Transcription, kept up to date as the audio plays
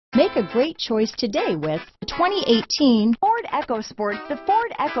Make a great choice today with the 2018 Ford EcoSport. The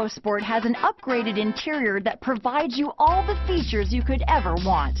Ford EcoSport has an upgraded interior that provides you all the features you could ever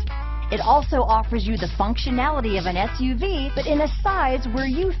want. It also offers you the functionality of an SUV, but in a size where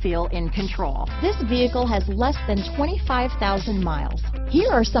you feel in control. This vehicle has less than 25,000 miles.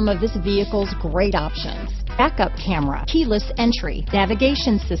 Here are some of this vehicle's great options: backup camera, keyless entry,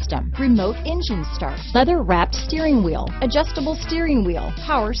 navigation system, remote engine start, leather-wrapped steering wheel, adjustable steering wheel,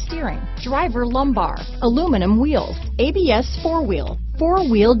 power steering, driver lumbar, aluminum wheels, ABS four-wheel,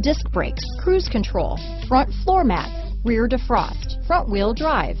 four-wheel disc brakes, cruise control, front floor mats, rear defrost, front-wheel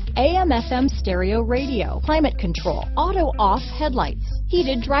drive, AM/FM stereo radio, climate control, auto-off headlights,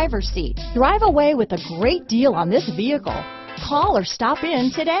 heated driver's seat. Drive away with a great deal on this vehicle. Call or stop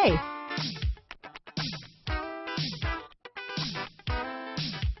in today.